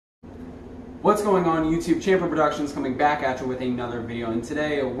What's going on YouTube? Champer Productions coming back at you with another video, and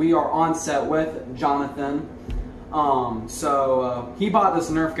today we are on set with Jonathan. He bought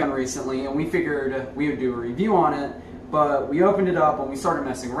this Nerf gun recently and we figured we would do a review on it, but we opened it up and we started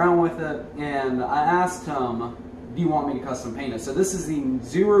messing around with it, and I asked him, do you want me to custom paint it? So this is the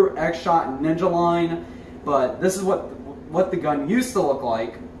Zuru X-Shot Ninja line, but this is what the gun used to look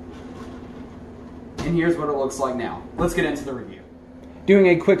like, and here's what it looks like now. Let's get into the review. Doing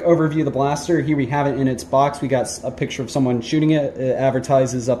a quick overview of the blaster, here we have it in its box. We got a picture of someone shooting it. It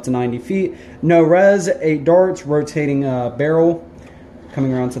advertises up to 90 feet. No Rez, 8 darts, rotating barrel,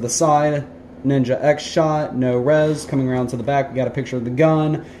 coming around to the side. Ninja X-Shot, No Rez, coming around to the back. We got a picture of the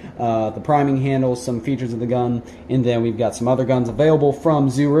gun, the priming handle, some features of the gun, and then we've got some other guns available from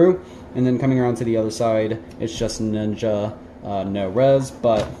Zuru. And then coming around to the other side, it's just Ninja No Rez.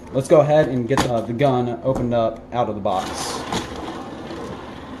 But let's go ahead and get the gun opened up out of the box.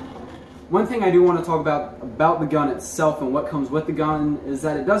 One thing I do want to talk about the gun itself and what comes with the gun is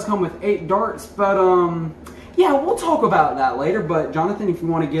that it does come with 8 darts, but yeah, we'll talk about that later. But Jonathan, if you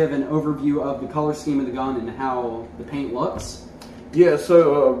want to give an overview of the color scheme of the gun and how the paint looks. Yeah,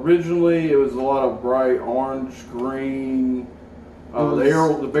 so originally it was a lot of bright orange, green.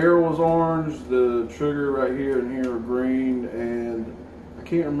 The barrel was orange, the trigger right here and here are green, and I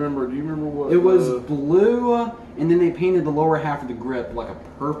can't remember. Do you remember what? It was blue, and then they painted the lower half of the grip like a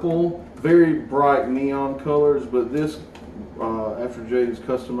purple. Very bright neon colors, but this, after Jaden's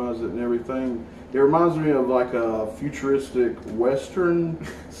customized it and everything, it reminds me of like a futuristic western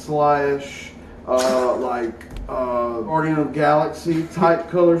slash Guardian of the Galaxy type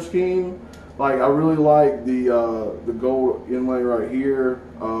color scheme. Like, I really like the gold inlay right here,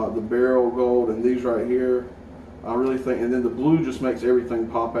 the barrel gold, and these right here. I really think, and then the blue just makes everything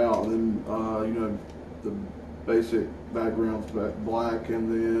pop out, and then you know, the basic background's black,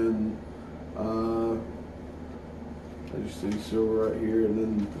 and then as you see, silver right here, and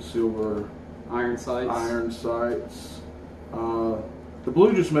then the silver iron sights. The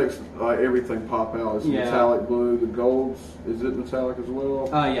blue just makes everything pop out. It's metallic blue. The gold's, is it metallic as well?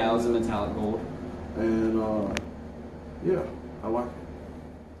 Yeah, it was a metallic gold. And yeah, I like it.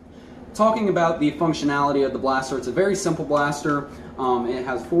 Talking about the functionality of the blaster, it's a very simple blaster. It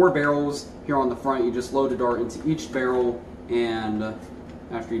has 4 barrels here on the front. You just load a dart into each barrel, and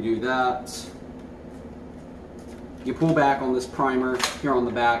after you do that, you pull back on this primer here on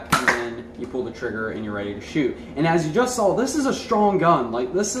the back, and then you pull the trigger and you're ready to shoot. And as you just saw, this is a strong gun.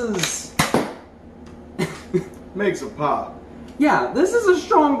 Like, this is... Makes a pop. Yeah, this is a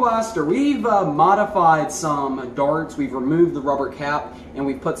strong blaster. We've modified some darts. We've removed the rubber cap, and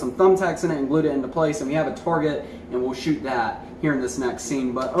we've put some thumbtacks in it and glued it into place, and we have a target, and we'll shoot that here in this next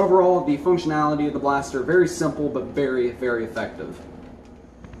scene. But overall, the functionality of the blaster, very simple, but very, very effective.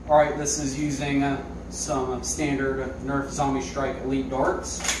 Alright, this is using some standard Nerf Zombie Strike Elite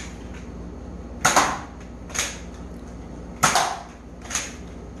darts.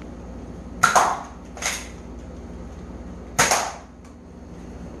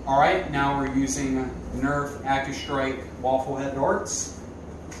 Alright, now we're using Nerf AccuStrike Waffle Head darts.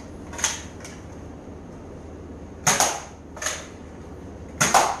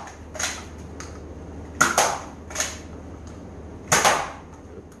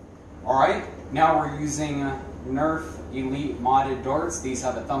 Alright, now we're using Nerf Elite modded darts. These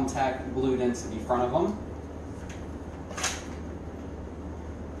have a thumbtack glued into the front of them.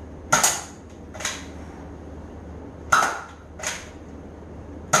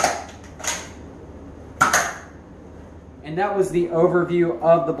 And that was the overview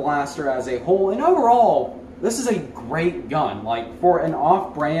of the blaster as a whole. And overall, this is a great gun. Like, for an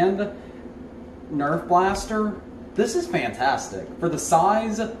off-brand Nerf blaster, this is fantastic. For the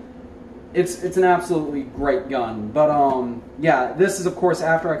size, it's an absolutely great gun. But yeah, this is of course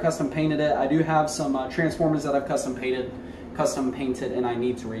after I custom painted it. I do have some Transformers that I've custom painted, and I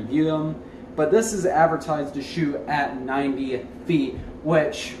need to review them. But this is advertised to shoot at 90 feet,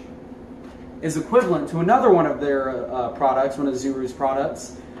 which is equivalent to another one of their products, one of Zuru's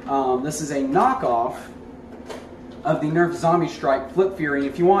products. This is a knockoff of the Nerf Zombie Strike Flip Fury.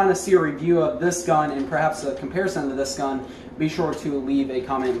 If you want to see a review of this gun and perhaps a comparison to this gun, be sure to leave a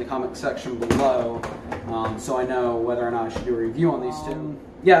comment in the comment section below, so I know whether or not I should do a review on these two.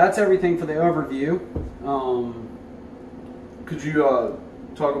 Yeah, that's everything for the overview. Could you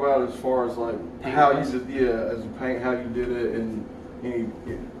talk about as far as like how you did, as a paint, how you did it, and any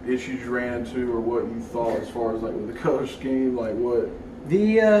issues you ran into, or what you thought as far as like with the color scheme, like what?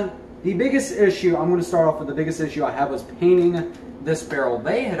 The biggest issue, I'm going to start off with the biggest issue I have was painting this barrel,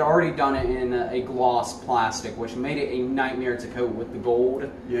 they had already done it in a gloss plastic, which made it a nightmare to coat with the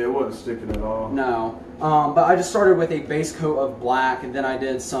gold. Yeah, it wasn't sticking at all. No. But I just started with a base coat of black, and then I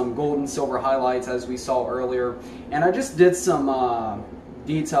did some gold and silver highlights, as we saw earlier. And I just did some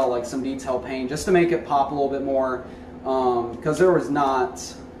detail, like some detail paint, just to make it pop a little bit more, because there was not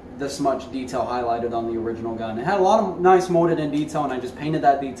this much detail highlighted on the original gun. It had a lot of nice molded in detail, and I just painted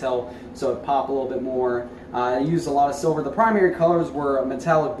that detail so it popped a little bit more. I used a lot of silver. The primary colors were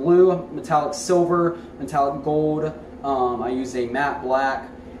metallic blue, metallic silver, metallic gold. I used a matte black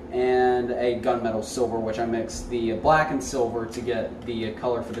and a gunmetal silver, which I mixed the black and silver to get the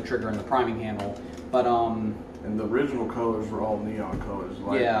color for the trigger and the priming handle. But and the original colors were all neon colors.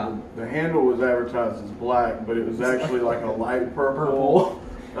 Like, yeah. The handle was advertised as black, but it was actually like a light purple.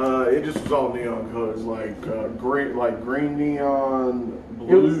 It just was all neon colors, like green neon,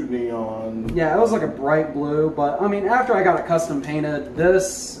 blue neon. Yeah, it was like a bright blue. But I mean, after I got it custom painted,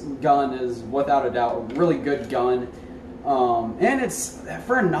 this gun is without a doubt a really good gun. And it's,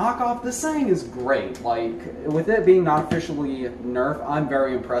 for a knockoff, this thing is great. Like, with it being not officially Nerf, I'm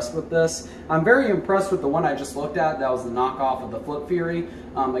very impressed with this. I'm very impressed with the one I just looked at. That was the knockoff of the Flip Fury.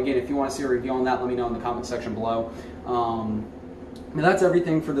 Again, if you want to see a review on that, let me know in the comment section below. That's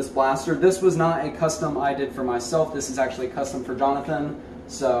everything for this blaster. This was not a custom I did for myself. This is actually custom for Jonathan.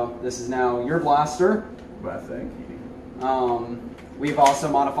 So this is now your blaster. Well, thank you. We've also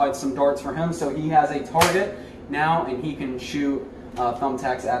modified some darts for him, so he has a target now, and he can shoot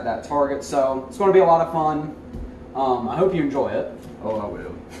thumbtacks at that target. So it's going to be a lot of fun. I hope you enjoy it. Oh, I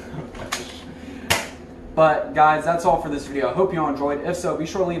will. But guys, that's all for this video. I hope you all enjoyed. If so, be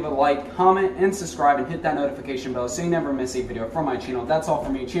sure to leave a like, comment, and subscribe, and hit that notification bell so you never miss a video from my channel. That's all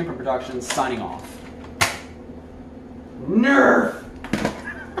for me, Champion Productions, signing off. Nerf!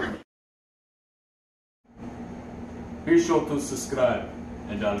 Be sure to subscribe,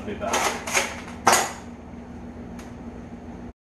 and I'll be back.